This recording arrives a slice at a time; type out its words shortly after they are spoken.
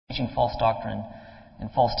teaching false doctrine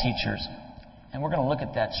and false teachers. And we're going to look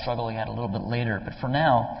at that struggle he had a little bit later. But for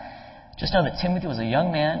now, just know that Timothy was a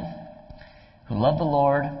young man who loved the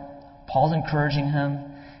Lord. Paul's encouraging him.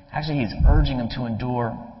 Actually, he's urging him to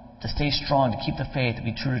endure, to stay strong, to keep the faith, to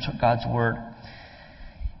be true to God's Word.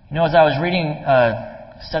 You know, as I was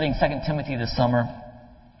studying 2 Timothy this summer,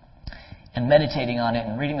 and meditating on it,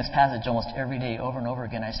 and reading this passage almost every day over and over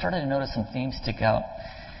again, I started to notice some themes stick out.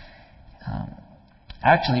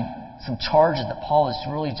 Actually, some charges that Paul is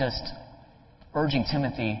really just urging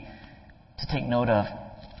Timothy to take note of.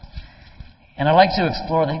 And I'd like to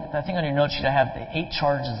explore, I think on your note sheet I have the 8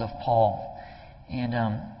 charges of Paul. And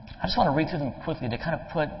I just want to read through them quickly to kind of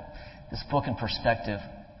put this book in perspective.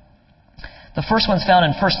 The first one's found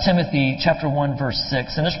in 1 Timothy chapter 1, verse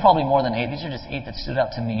 6. And there's probably more than 8. These are just 8 that stood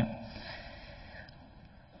out to me.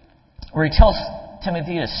 Where he tells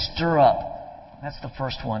Timothy to stir up. That's the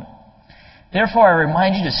first one. Therefore, I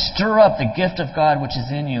remind you to stir up the gift of God which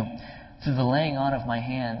is in you through the laying on of my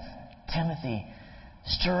hands. Timothy,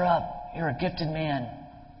 stir up. You're a gifted man.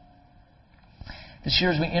 This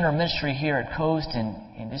year as we enter ministry here at Coast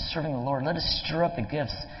and just serving the Lord, let us stir up the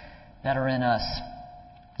gifts that are in us.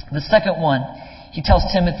 The second one, he tells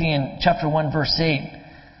Timothy in chapter 1, verse 8,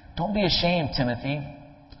 don't be ashamed, Timothy.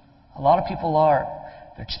 A lot of people are.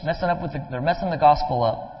 They're messing the gospel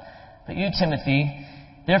up. But you, Timothy,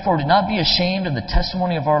 therefore do not be ashamed of the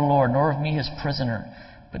testimony of our Lord, nor of me his prisoner,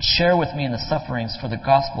 but share with me in the sufferings for the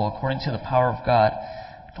gospel according to the power of God.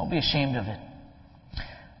 Don't be ashamed of it.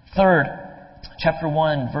 Third, chapter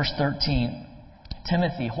 1, verse 13.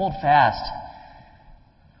 Timothy, hold fast.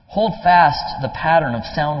 Hold fast the pattern of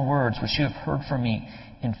sound words which you have heard from me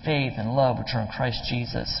in faith and love which are in Christ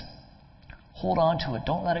Jesus. Hold on to it.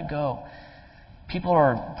 Don't let it go. People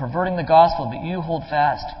are perverting the gospel, but you hold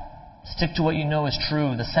fast. Stick to what you know is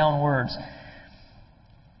true, the sound words.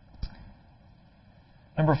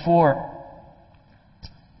 Number 4,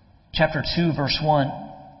 chapter 2, verse 1.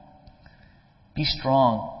 Be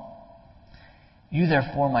strong. You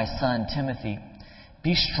therefore, my son, Timothy,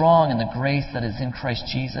 be strong in the grace that is in Christ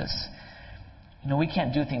Jesus. You know, we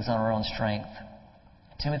can't do things on our own strength.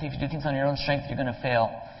 Timothy, if you do things on your own strength, you're going to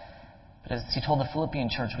fail. But as he told the Philippian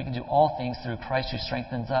church, we can do all things through Christ who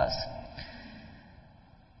strengthens us.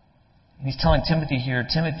 And he's telling Timothy here,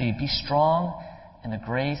 Timothy, be strong in the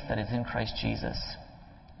grace that is in Christ Jesus.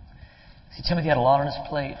 See, Timothy had a lot on his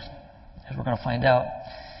plate, as we're going to find out.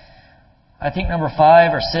 I think number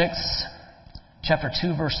 5 or 6, chapter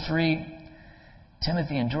 2, verse 3,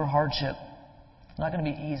 Timothy, endure hardship. It's not going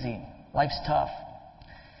to be easy. Life's tough.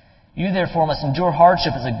 You, therefore, must endure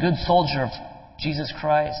hardship as a good soldier of Jesus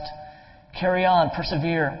Christ. Carry on,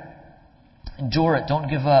 persevere, endure it, don't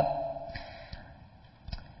give up.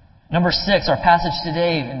 Number 6, our passage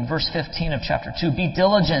today in verse 15 of chapter 2. Be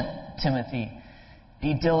diligent, Timothy.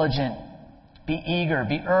 Be diligent. Be eager.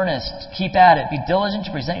 Be earnest. Keep at it. Be diligent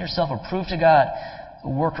to present yourself approved to God, a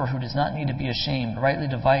worker who does not need to be ashamed, rightly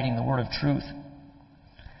dividing the word of truth.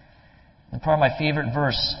 And probably my favorite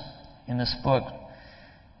verse in this book,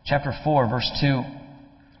 chapter 4, verse 2,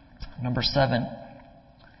 number 7.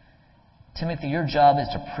 Timothy, your job is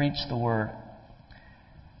to preach the word.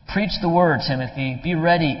 Preach the word, Timothy. Be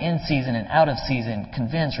ready in season and out of season.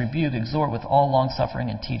 Convince, rebuke, exhort with all long-suffering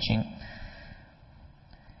and teaching.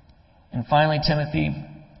 And finally, Timothy,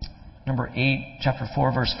 number 8, chapter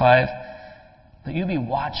 4, verse 5. But you be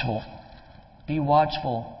watchful. Be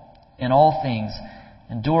watchful in all things.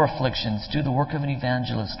 Endure afflictions. Do the work of an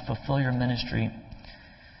evangelist. Fulfill your ministry.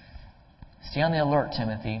 Stay on the alert,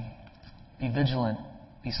 Timothy. Be vigilant.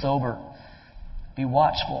 Be sober. Be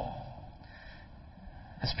watchful.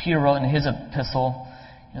 As Peter wrote in his epistle,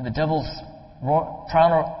 the devil's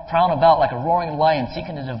prowl about like a roaring lion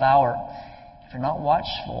seeking to devour. If you're not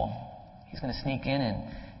watchful, he's going to sneak in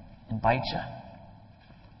and bite you.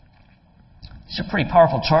 These are pretty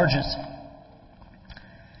powerful charges.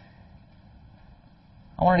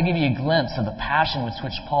 I wanted to give you a glimpse of the passion with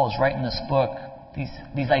which Paul is writing this book.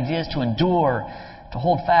 These ideas to endure, to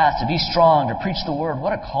hold fast, to be strong, to preach the word.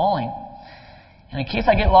 What a calling. And in case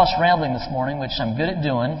I get lost rambling this morning, which I'm good at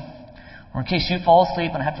doing, or in case you fall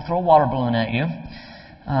asleep and I have to throw a water balloon at you,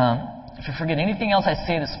 if you forget anything else I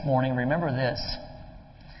say this morning, remember this.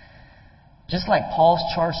 Just like Paul's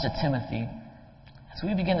charge to Timothy, as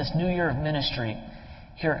we begin this new year of ministry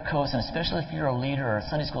here at Coast, and especially if you're a leader or a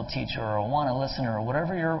Sunday school teacher or a Awana listener or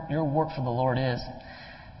whatever your work for the Lord is,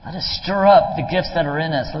 let us stir up the gifts that are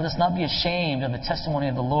in us. Let us not be ashamed of the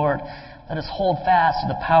testimony of the Lord. Let us hold fast to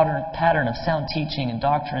the pattern of sound teaching and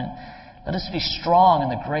doctrine. Let us be strong in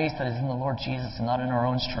the grace that is in the Lord Jesus and not in our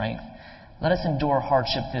own strength. Let us endure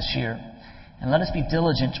hardship this year. And let us be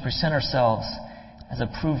diligent to present ourselves as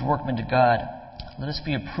approved workmen to God. Let us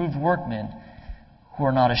be approved workmen who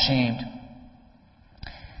are not ashamed.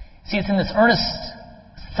 See, it's in this earnest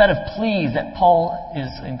set of pleas that Paul is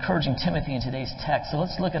encouraging Timothy in today's text. So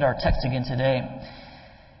let's look at our text again today.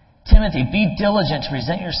 Timothy, be diligent to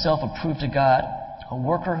present yourself approved to God, a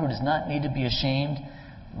worker who does not need to be ashamed,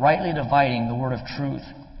 rightly dividing the word of truth.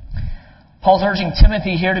 Paul's urging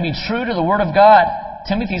Timothy here to be true to the word of God.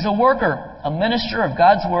 Timothy's a worker, a minister of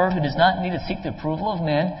God's word who does not need to seek the approval of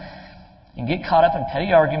men and get caught up in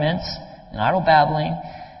petty arguments and idle babbling,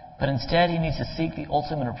 but instead he needs to seek the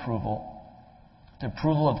ultimate approval, the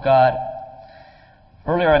approval of God.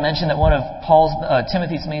 Earlier I mentioned that one of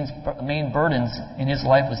Timothy's main burdens in his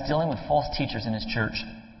life was dealing with false teachers in his church.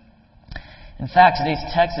 In fact, today's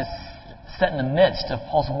text is set in the midst of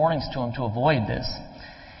Paul's warnings to him to avoid this.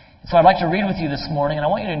 So I'd like to read with you this morning, and I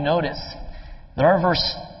want you to notice that our verse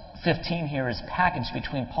 15 here is packaged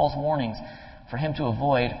between Paul's warnings for him to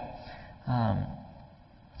avoid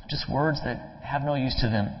just words that have no use to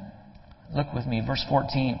them. Look with me, verse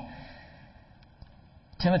 14.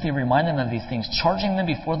 Timothy, remind them of these things, charging them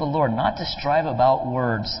before the Lord not to strive about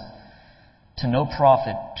words to no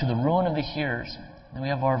profit, to the ruin of the hearers. Then we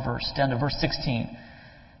have our verse, down to verse 16.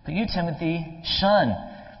 But you, Timothy, shun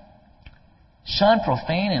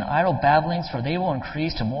profane and idle babblings, for they will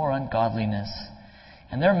increase to more ungodliness.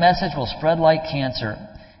 And their message will spread like cancer.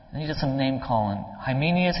 And he does some name calling.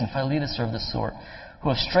 Hymenaeus and Philetus are of the sort, who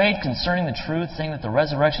have strayed concerning the truth, saying that the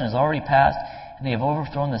resurrection is already past, and they have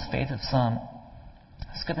overthrown this faith of some.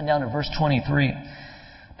 Skipping down to verse 23.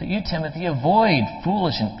 But you, Timothy, avoid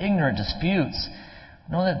foolish and ignorant disputes.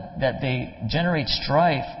 Know that they generate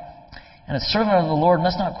strife. And a servant of the Lord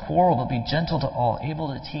must not quarrel, but be gentle to all, able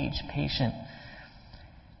to teach, patient.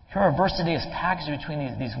 Here our verse today is packaged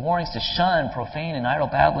between these warnings to shun profane and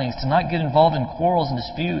idle babblings, to not get involved in quarrels and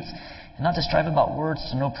disputes, and not to strive about words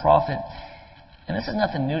to no profit. And this is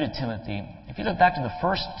nothing new to Timothy. If you look back to the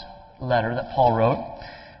first letter that Paul wrote,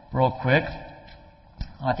 real quick,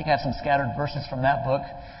 I think I have some scattered verses from that book.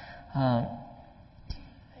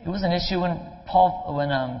 It was an issue when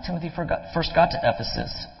Timothy first got to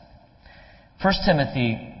Ephesus. 1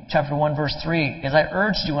 Timothy chapter 1, verse 3, as I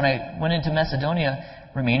urged you when I went into Macedonia,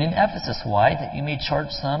 remain in Ephesus. Why? That you may charge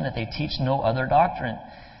some that they teach no other doctrine.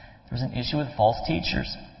 There was an issue with false teachers.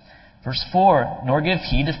 Verse 4, nor give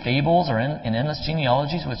heed to fables or endless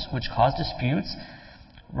genealogies which cause disputes,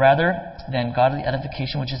 rather than godly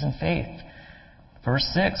edification which is in faith. Verse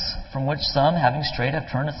 6, from which some, having strayed,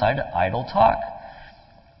 have turned aside to idle talk.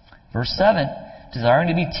 Verse 7, desiring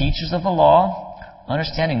to be teachers of the law,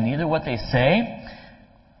 understanding neither what they say,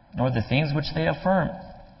 nor the things which they affirm.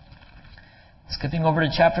 Skipping over to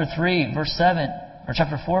chapter 3, verse 7, or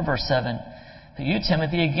chapter 4, verse 7. That you,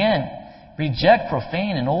 Timothy, again, reject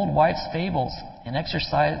profane and old wives' fables, and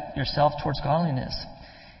exercise yourself towards godliness.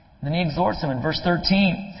 Then he exhorts them in verse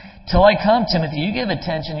 13. Till I come, Timothy, you give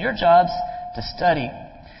attention, your job's to study,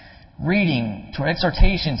 reading, to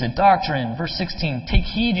exhortations, to doctrine. Verse 16, take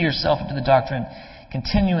heed to yourself and to the doctrine.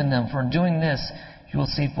 Continue in them, for in doing this, you will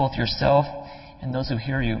save both yourself and those who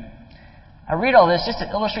hear you. I read all this just to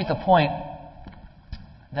illustrate the point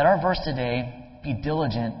that our verse today, be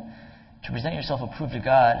diligent to present yourself approved to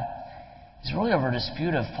God, is really over a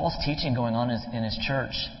dispute of false teaching going on in his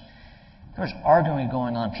church. There's arguing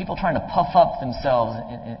going on, people trying to puff up themselves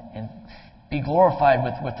and be glorified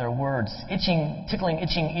with their words, tickling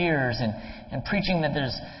itching ears, and preaching that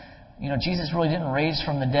Jesus really didn't raise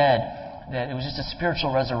from the dead, that it was just a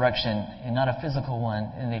spiritual resurrection and not a physical one.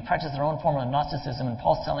 And they practice their own form of Gnosticism, and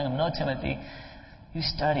Paul's telling them, no, Timothy, you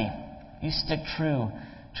study, you stick true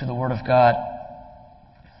to the Word of God.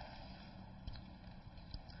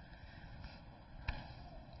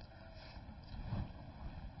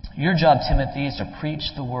 Your job, Timothy, is to preach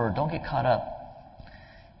the Word. Don't get caught up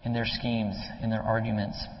in their schemes, in their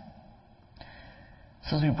arguments.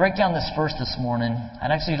 So as we break down this verse this morning,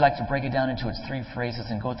 I'd actually like to break it down into its three phrases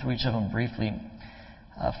and go through each of them briefly.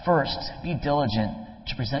 First, be diligent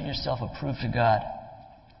to present yourself approved to God.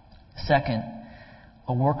 Second,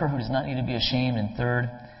 a worker who does not need to be ashamed. And third,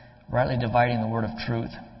 rightly dividing the word of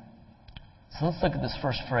truth. So let's look at this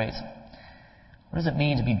first phrase. What does it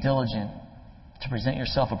mean to be diligent to present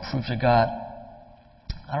yourself approved to God?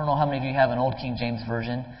 I don't know how many of you have an Old King James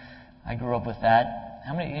Version. I grew up with that.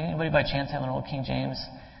 Anybody by chance have an Old King James?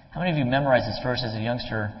 How many of you memorized this verse as a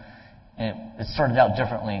youngster? And it started out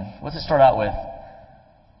differently. What's it start out with?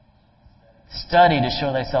 Study to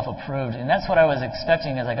show thyself approved. And that's what I was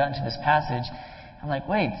expecting as I got into this passage. I'm like,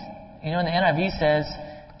 wait, in the NIV says,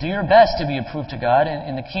 do your best to be approved to God.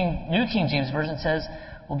 And the New King James Version says,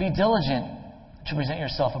 well, be diligent to present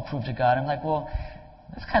yourself approved to God. I'm like, well,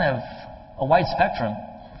 that's kind of a wide spectrum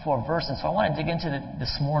for a verse, and so I want to dig into it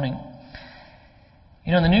this morning.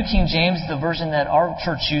 You know, in the New King James, the version that our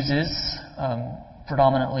church uses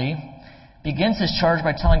predominantly, begins his charge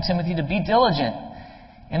by telling Timothy to be diligent.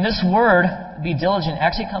 And this word, be diligent,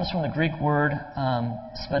 actually comes from the Greek word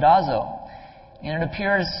spadazo. And it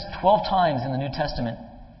appears 12 times in the New Testament.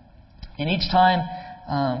 And each time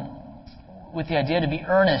with the idea to be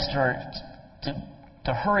earnest or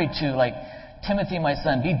to hurry to, like, Timothy, my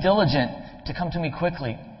son, be diligent to come to me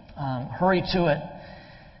quickly. Hurry to it.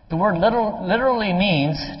 The word literally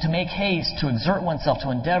means to make haste, to exert oneself,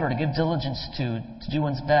 to endeavor, to give diligence to do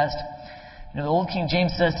one's best. You know, the Old King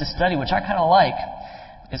James says to study, which I kind of like,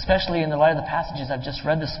 especially in the light of the passages I've just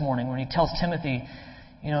read this morning, when he tells Timothy,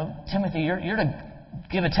 you know, Timothy, you're to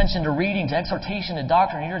give attention to reading, to exhortation, to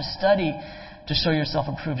doctrine. You're to study to show yourself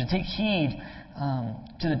approved, to take heed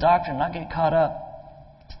to the doctrine, not get caught up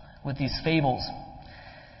with these fables.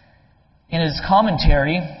 In his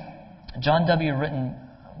commentary, John W.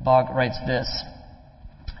 Rittenbach writes this: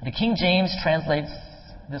 the King James translates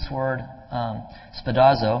this word,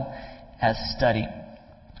 spadazo, as study.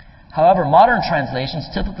 However, modern translations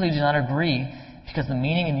typically do not agree because the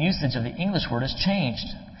meaning and usage of the English word has changed.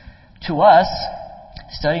 To us,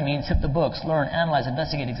 study means hit the books, learn, analyze,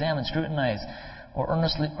 investigate, examine, scrutinize, or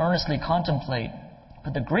earnestly contemplate.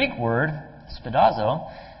 But the Greek word, spadazo,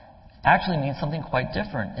 actually means something quite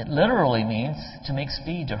different. It literally means to make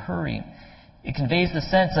speed, to hurry. It conveys the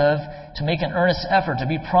sense of to make an earnest effort, to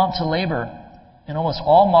be prompt to labor. In almost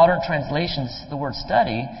all modern translations, the word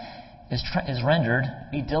study is rendered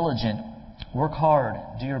be diligent, work hard,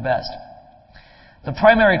 do your best. The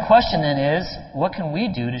primary question then is, what can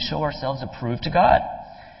we do to show ourselves approved to God?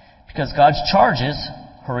 Because God's charge is,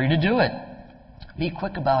 hurry to do it. Be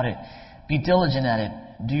quick about it. Be diligent at it.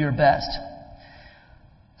 Do your best.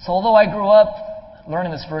 So although I grew up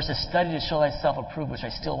learning this verse, study to show thyself approved, which I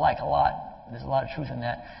still like a lot. There's a lot of truth in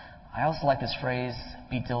that. I also like this phrase,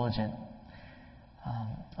 be diligent.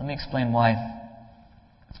 Let me explain why.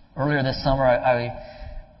 Earlier this summer, I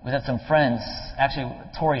was at some friends, actually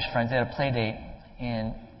Tori's friends. They had a play date,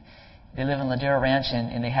 and they live in Ladera Ranch,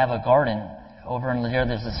 and they have a garden. Over in Ladera,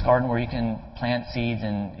 there's this garden where you can plant seeds,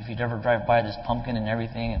 and if you'd ever drive by, there's pumpkin and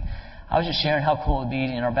everything. And I was just sharing how cool it would be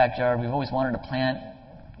in our backyard. We've always wanted to plant,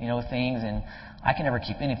 you know, things, and I can never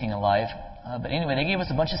keep anything alive. But anyway, they gave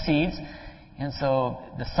us a bunch of seeds, and so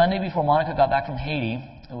the Sunday before Monica got back from Haiti,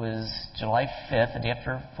 it was July 5th, the day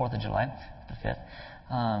after 4th of July, the 5th.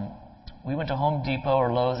 We went to Home Depot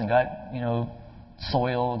or Lowe's and got, you know,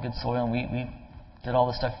 good soil, and we did all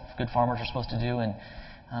the stuff good farmers are supposed to do. And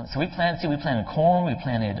so we planted corn, we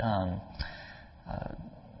planted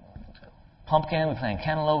pumpkin, we planted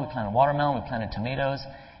cantaloupe, we planted watermelon, we planted tomatoes,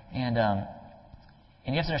 and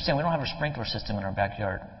you have to understand, we don't have a sprinkler system in our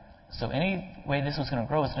backyard. So any way this was going to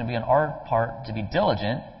grow is going to be on our part to be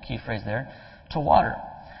diligent, key phrase there, to water.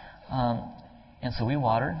 And so we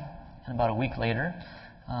watered, and about a week later,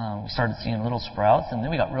 we started seeing little sprouts, and then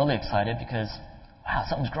we got really excited because, wow,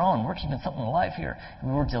 something's growing. We're keeping something alive here. And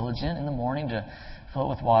we were diligent in the morning to fill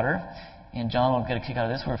it with water. And John will get a kick out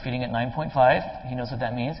of this. We're feeding it 9.5. He knows what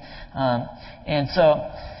that means. And so,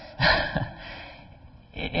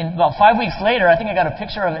 in about 5 weeks later, I think I got a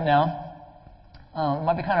picture of it now. It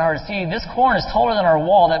might be kind of hard to see. This corn is taller than our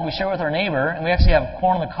wall that we share with our neighbor, and we actually have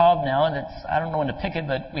corn on the cob now. And I don't know when to pick it,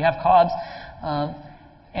 but we have cobs.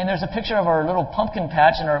 And there's a picture of our little pumpkin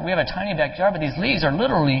patch, and we have a tiny backyard, but these leaves are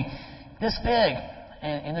literally this big,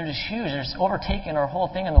 and they're just huge. They're just overtaking our whole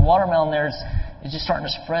thing, and the watermelon there is just starting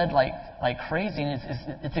to spread like crazy, and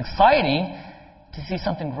it's exciting to see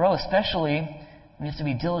something grow, especially when you have to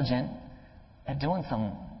be diligent at doing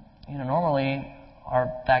something. You know, normally our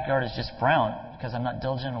backyard is just brown because I'm not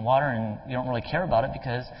diligent in water, and you don't really care about it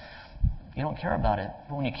because you don't care about it.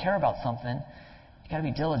 But when you care about something, you got to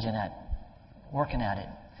be diligent at working at it.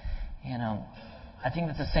 And I think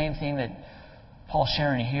that's the same thing that Paul's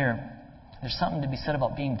sharing here. There's something to be said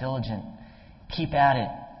about being diligent. Keep at it.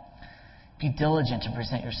 Be diligent to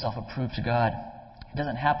present yourself approved to God. It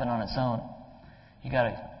doesn't happen on its own. You got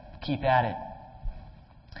to keep at it.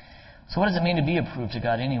 So what does it mean to be approved to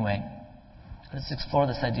God anyway? Let's explore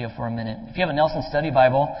this idea for a minute. If you have a Nelson Study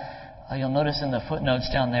Bible, you'll notice in the footnotes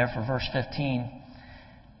down there for verse 15,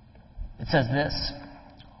 it says this: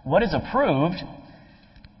 what is approved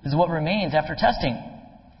is what remains after testing,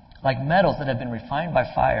 like metals that have been refined by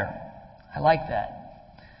fire. I like that.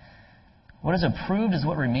 What is approved is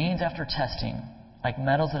what remains after testing, like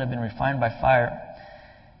metals that have been refined by fire.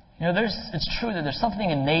 You know, it's true that there's something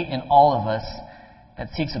innate in all of us that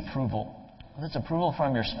seeks approval. whether it's approval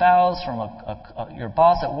from your spouse, from your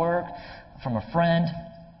boss at work, from a friend.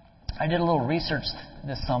 I did a little research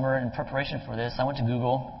this summer in preparation for this. I went to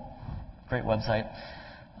Google, great website,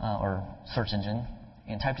 or search engine,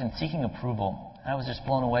 and typed in seeking approval. I was just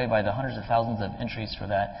blown away by the hundreds of thousands of entries for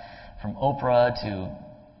that, from Oprah to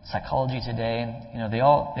Psychology Today. They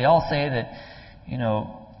all say that,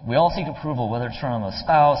 we all seek approval, whether it's from a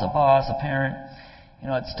spouse, a boss, a parent.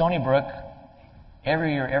 At Stony Brook,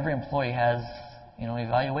 every year, every employee has,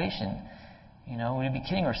 evaluation. We'd be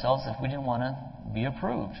kidding ourselves if we didn't want to be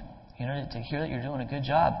approved. To hear that you're doing a good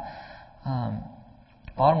job.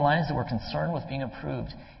 Bottom line is that we're concerned with being approved.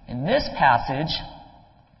 In this passage,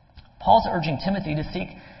 Paul's urging Timothy to seek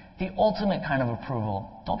the ultimate kind of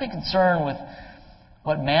approval. Don't be concerned with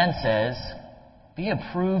what man says. Be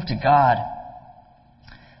approved to God.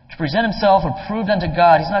 To present himself approved unto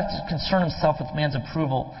God, he's not to concern himself with man's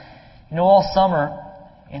approval. All summer,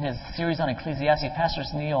 in his series on Ecclesiastes, Pastor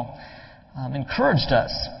Neil encouraged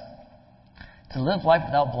us to live life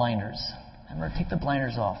without blinders. Remember, take the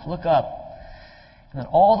blinders off. Look up. And that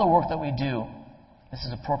all the work that we do, this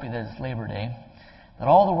is appropriate that it's Labor Day, that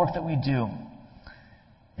all the work that we do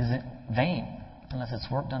is vain unless it's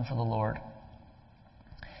work done for the Lord.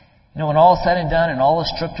 When all is said and done and all is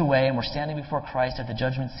stripped away and we're standing before Christ at the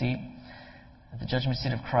judgment seat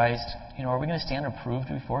of Christ, are we going to stand approved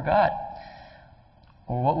before God?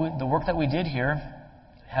 Or the work that we did here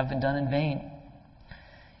have been done in vain?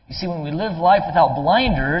 You see, when we live life without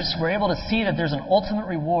blinders, we're able to see that there's an ultimate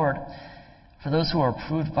reward for those who are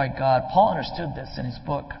approved by God. Paul understood this in his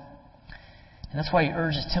book. And that's why he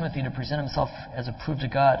urges Timothy to present himself as approved to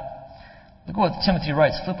God. Look what Timothy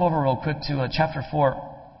writes. Flip over real quick to chapter 4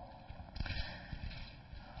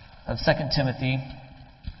 of 2 Timothy,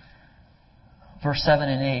 verse 7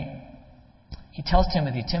 and 8. He tells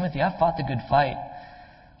Timothy, I've fought the good fight.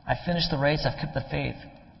 I've finished the race. I've kept the faith.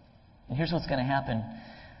 And here's what's going to happen.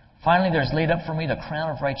 Finally, there's laid up for me the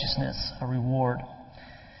crown of righteousness, a reward,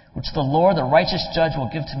 which the Lord, the righteous judge, will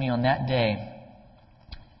give to me on that day.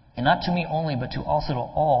 And not to me only, but also to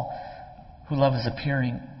all who love His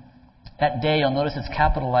appearing. That day, you'll notice it's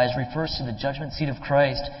capitalized, refers to the judgment seat of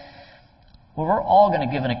Christ, where we're all going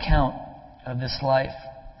to give an account of this life,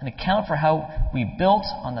 an account for how we built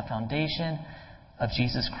on the foundation of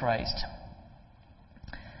Jesus Christ.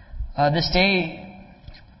 This day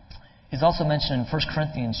is also mentioned in 1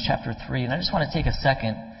 Corinthians chapter 3, and I just want to take a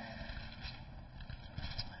second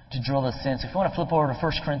to drill this in. So if you want to flip over to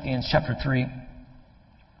 1 Corinthians chapter 3,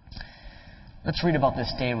 let's read about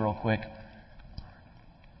this day real quick.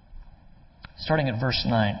 Starting at verse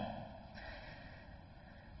 9.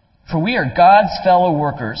 For we are God's fellow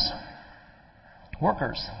workers.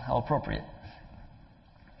 Workers, how appropriate.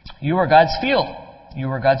 You are God's field. You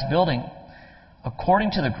are God's building.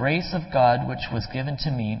 According to the grace of God which was given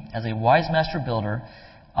to me, as a wise master builder,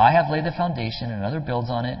 I have laid the foundation, and another builds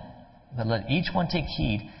on it. But let each one take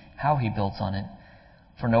heed how he builds on it.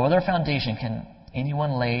 For no other foundation can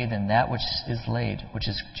anyone lay than that which is laid, which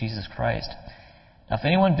is Jesus Christ. Now if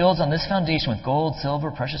anyone builds on this foundation with gold, silver,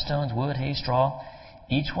 precious stones, wood, hay, straw,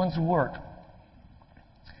 each one's work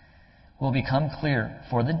will become clear,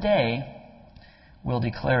 for the day will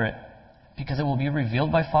declare it, because it will be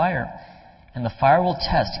revealed by fire, and the fire will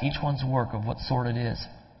test each one's work of what sort it is.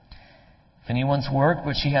 If anyone's work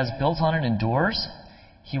which he has built on it endures,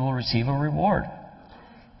 he will receive a reward.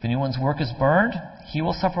 If anyone's work is burned, he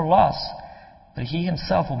will suffer loss, but he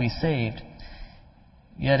himself will be saved,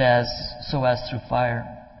 yet as through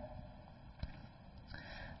fire.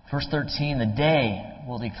 Verse 13, the day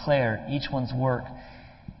will declare each one's work.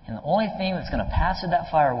 And the only thing that's going to pass through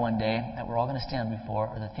that fire one day that we're all going to stand before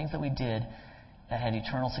are the things that we did that had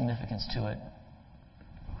eternal significance to it.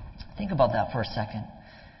 Think about that for a second.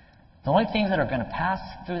 The only things that are going to pass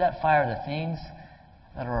through that fire are the things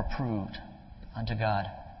that are approved unto God.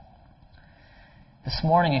 This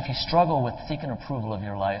morning, if you struggle with seeking approval of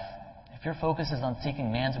your life, if your focus is on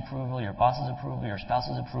seeking man's approval, your boss's approval, your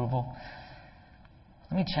spouse's approval,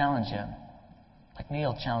 let me challenge you, like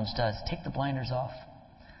Neil challenged us, take the blinders off.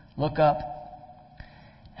 Look up,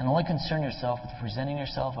 and only concern yourself with presenting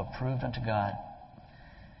yourself approved unto God.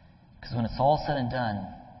 Because when it's all said and done,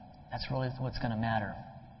 that's really what's going to matter.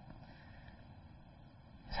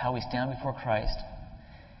 It's how we stand before Christ.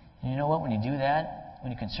 And you know what? When you do that,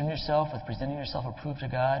 when you concern yourself with presenting yourself approved to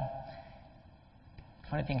God, a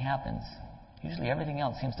funny thing happens. Usually everything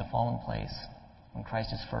else seems to fall in place when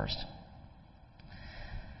Christ is first.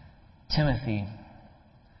 Timothy,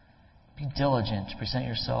 be diligent to present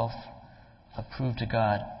yourself approved to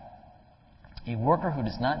God. A worker who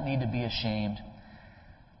does not need to be ashamed.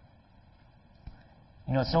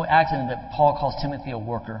 It's no accident that Paul calls Timothy a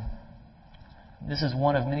worker. This is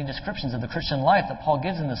one of many descriptions of the Christian life that Paul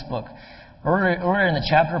gives in this book. Earlier in the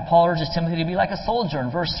chapter, Paul urges Timothy to be like a soldier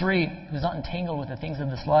in verse 3, who's not entangled with the things of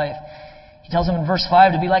this life. He tells him in verse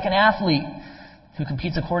 5 to be like an athlete who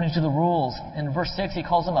competes according to the rules. In verse 6, he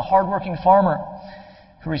calls him a hardworking farmer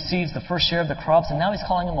who receives the first share of the crops, and now he's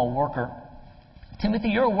calling him a worker. Timothy,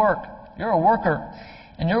 you're a worker,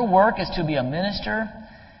 and your work is to be a minister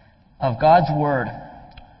of God's Word,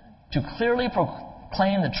 to clearly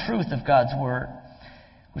proclaim the truth of God's Word,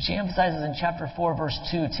 which he emphasizes in chapter 4, verse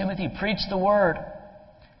 2. Timothy, preach the Word.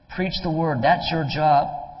 Preach the Word. That's your job.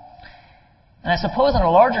 And I suppose in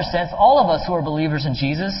a larger sense, all of us who are believers in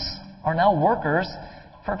Jesus are now workers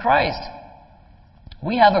for Christ.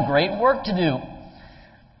 We have a great work to do.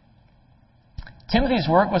 Timothy's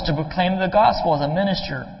work was to proclaim the gospel as a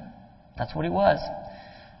minister. That's what he was.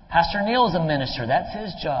 Pastor Neil is a minister. That's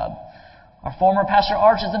his job. Our former Pastor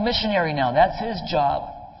Arch is a missionary now. That's his job.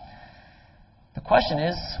 The question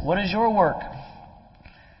is, what is your work?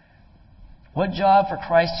 What job for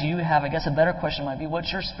Christ do you have? I guess a better question might be,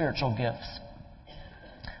 what's your spiritual gifts?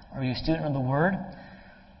 Are you a student of the Word?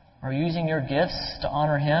 Are you using your gifts to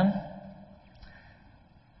honor Him?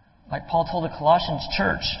 Like Paul told the Colossians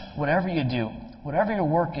church, whatever you do, whatever your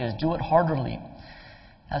work is, do it heartily,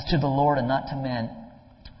 as to the Lord and not to men,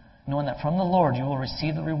 knowing that from the Lord you will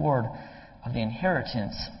receive the reward of the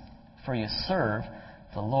inheritance, for you serve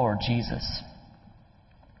the Lord Jesus.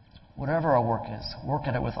 Whatever our work is, work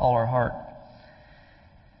at it with all our heart.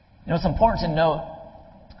 It's important to note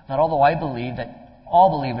that although I believe that all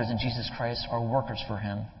believers in Jesus Christ are workers for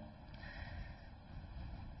Him,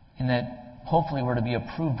 and that hopefully we're to be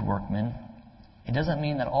approved workmen, it doesn't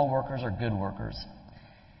mean that all workers are good workers.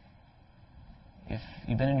 If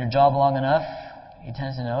you've been in your job long enough, you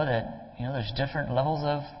tend to know that there's different levels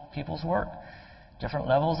of people's work, different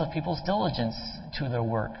levels of people's diligence to their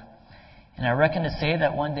work. And I reckon to say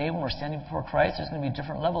that one day when we're standing before Christ, there's going to be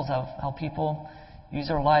different levels of how people use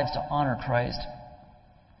their lives to honor Christ.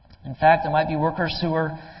 In fact, there might be workers who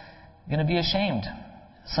are going to be ashamed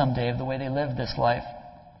someday of the way they live this life.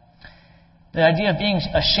 The idea of being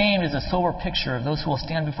ashamed is a sober picture of those who will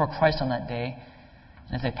stand before Christ on that day.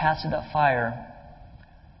 And as they pass through that fire,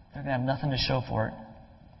 they're going to have nothing to show for it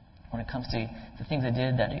when it comes to the things they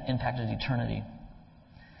did that impacted eternity.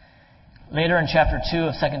 Later in chapter 2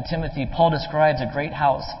 of 2 Timothy, Paul describes a great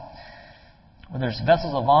house where there's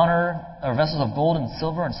vessels of honor, or vessels of gold and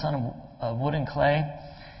silver, and some of wood and clay,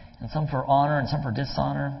 and some for honor and some for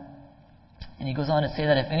dishonor. And he goes on to say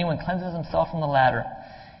that if anyone cleanses himself from the latter,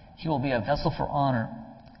 he will be a vessel for honor,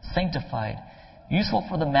 sanctified, useful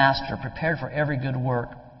for the master, prepared for every good work.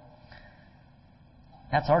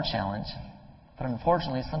 That's our challenge. But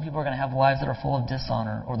unfortunately, some people are going to have lives that are full of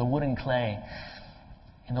dishonor, or the wood and clay,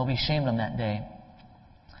 and they'll be shamed on that day.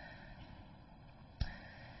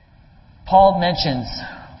 Paul mentions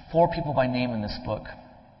 4 people by name in this book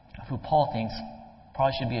who Paul thinks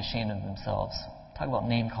probably should be ashamed of themselves. Talk about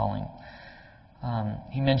name calling.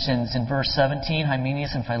 He mentions in verse 17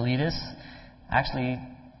 Hymenaeus and Philetus. Actually,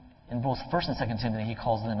 in both 1 and 2 Timothy, he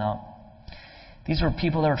calls them out. These were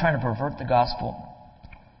people that were trying to pervert the gospel,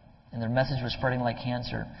 and their message was spreading like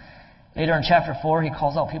cancer. Later in chapter 4, he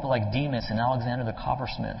calls out people like Demas and Alexander the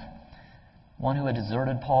coppersmith, one who had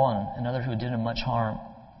deserted Paul and another who did him much harm.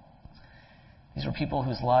 These were people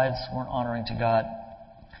whose lives weren't honoring to God.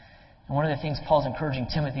 And one of the things Paul's encouraging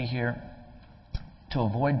Timothy here to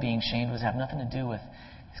avoid being shamed was have nothing to do with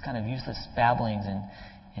these kind of useless babblings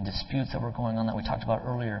and disputes that were going on that we talked about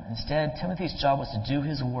earlier. Instead, Timothy's job was to do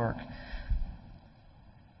his work,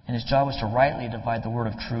 and his job was to rightly divide the word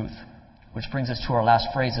of truth, which brings us to our last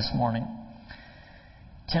phrase this morning.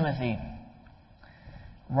 Timothy,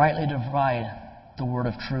 rightly divide the word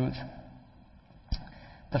of truth.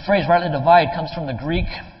 The phrase rightly divide comes from the Greek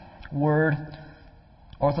word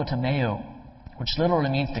orthotomeo, which literally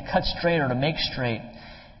means to cut straight or to make straight.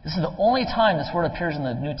 This is the only time this word appears in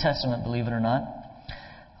the New Testament, believe it or not.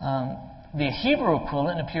 The Hebrew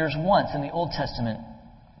equivalent appears once in the Old Testament,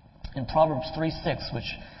 in Proverbs 3:6, which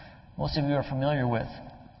most of you are familiar with.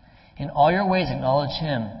 In all your ways acknowledge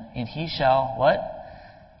Him, and He shall, what?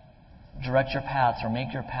 Direct your paths, or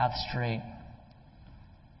make your paths straight.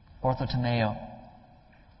 Orthotomeo.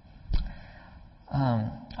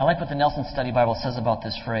 I like what the Nelson Study Bible says about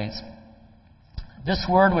this phrase. This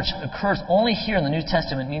word, which occurs only here in the New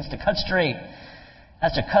Testament, means to cut straight,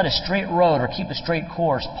 as to cut a straight road or keep a straight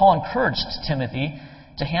course. Paul encouraged Timothy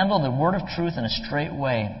to handle the word of truth in a straight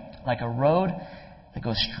way, like a road that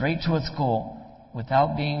goes straight to its goal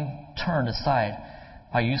without being turned aside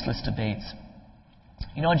by useless debates.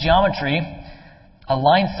 In geometry, A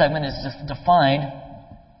line segment is just defined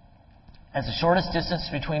as the shortest distance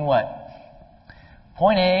between what?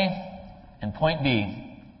 Point A and point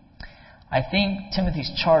B. I think Timothy's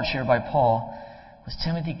charge here by Paul was,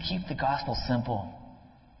 Timothy, keep the gospel simple.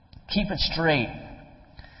 Keep it straight.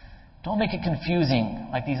 Don't make it confusing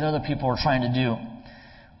like these other people are trying to do.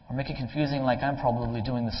 Or make it confusing like I'm probably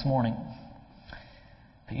doing this morning.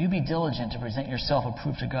 But you be diligent to present yourself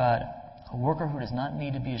approved to God, a worker who does not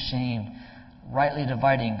need to be ashamed, rightly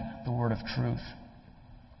dividing the word of truth.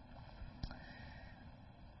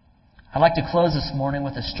 I'd like to close this morning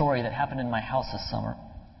with a story that happened in my house this summer.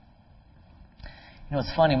 You know,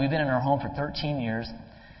 it's funny, we've been in our home for 13 years,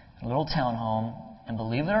 a little townhome, and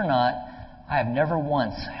believe it or not, I have never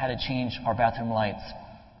once had to change our bathroom lights.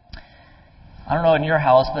 I don't know in your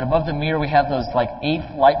house, but above the mirror we have those like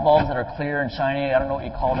 8 light bulbs that are clear and shiny. I don't know what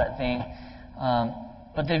you call that thing.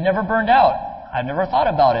 But they've never burned out. I've never thought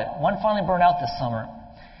about it. One finally burned out this summer.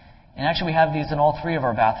 And actually we have these in all 3 of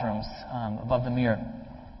our bathrooms above the mirror.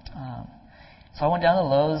 So I went down to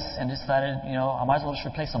Lowe's and decided, I might as well just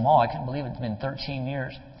replace them all. I couldn't believe it's been 13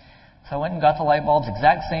 years. So I went and got the light bulbs,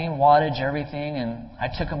 exact same wattage, everything, and I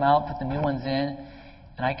took them out, put the new ones in,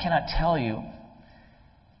 and I cannot tell you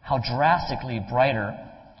how drastically brighter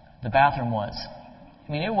the bathroom was.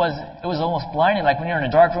 I mean, it was almost blinding, like when you're in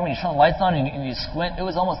a dark room and you turn the lights on and you squint. It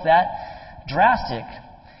was almost that drastic.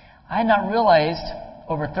 I had not realized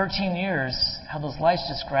over 13 years how those lights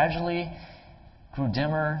just gradually grew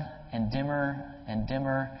dimmer and dimmer and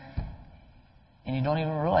dimmer, and you don't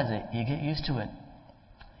even realize it. You get used to it.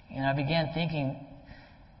 And I began thinking,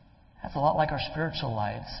 that's a lot like our spiritual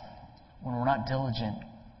lives when we're not diligent.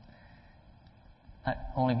 Not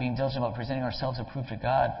only being diligent about presenting ourselves approved to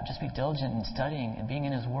God, but just be diligent in studying and being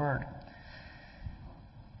in His Word.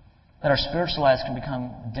 That our spiritual lives can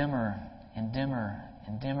become dimmer and dimmer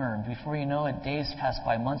and dimmer. And before you know it, days pass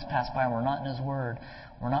by, months pass by, and we're not in His Word.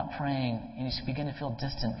 We're not praying, and you begin to feel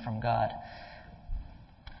distant from God.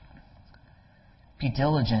 Be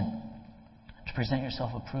diligent to present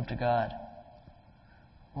yourself approved to God.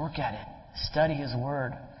 Work at it. Study His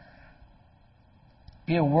Word.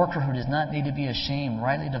 Be a worker who does not need to be ashamed,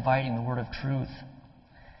 rightly dividing the word of truth.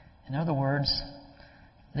 In other words,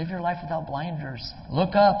 live your life without blinders.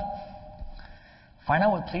 Look up. Find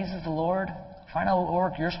out what pleases the Lord. Find out what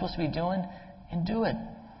work you're supposed to be doing, and do it.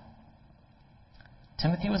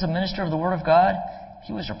 Timothy was a minister of the Word of God.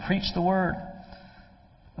 He was to preach the Word.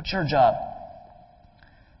 What's your job?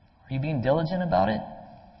 Are you being diligent about it?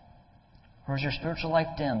 Or is your spiritual life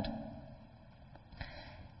dimmed?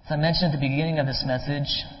 As I mentioned at the beginning of this message,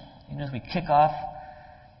 as we kick off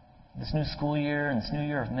this new school year and this new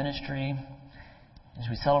year of ministry, as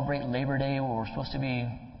we celebrate Labor Day, where we're supposed to be,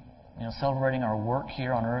 celebrating our work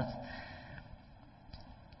here on earth,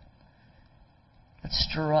 let's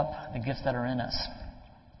stir up the gifts that are in us.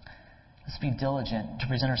 Let's be diligent to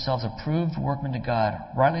present ourselves approved workmen to God,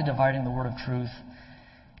 rightly dividing the word of truth,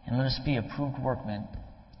 and let us be approved workmen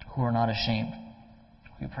who are not ashamed.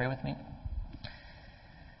 Will you pray with me?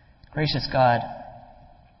 Gracious God,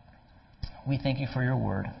 we thank You for Your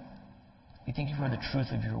Word. We thank You for the truth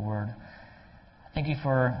of Your Word. Thank You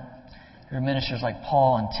for Your ministers like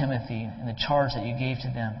Paul and Timothy and the charge that You gave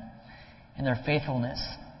to them and their faithfulness.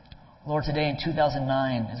 Lord, today in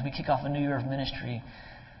 2009, as we kick off a new year of ministry,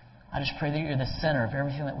 I just pray that You're the center of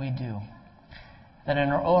everything that we do. That in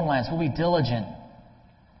our own lives we'll be diligent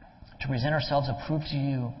to present ourselves approved to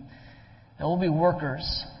You. That we'll be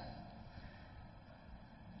workers.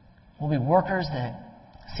 We'll be workers that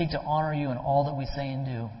seek to honor You in all that we say and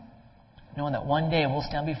do, knowing that one day we'll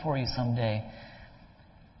stand before You someday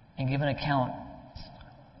and give an account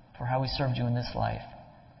for how we served You in this life.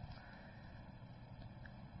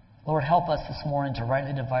 Lord, help us this morning to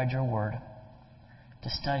rightly divide Your Word, to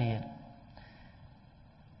study it,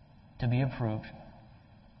 to be approved.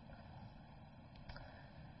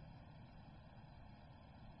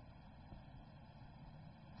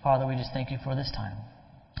 Father, we just thank You for this time.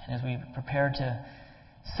 And as we prepare to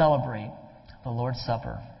celebrate the Lord's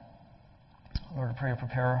Supper, Lord, I pray You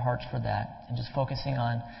prepare our hearts for that, and just focusing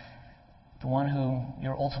on the one whom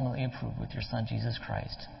You're ultimately approved with, Your Son, Jesus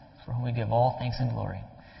Christ, for whom we give all thanks and glory.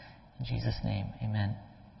 In Jesus' name, amen.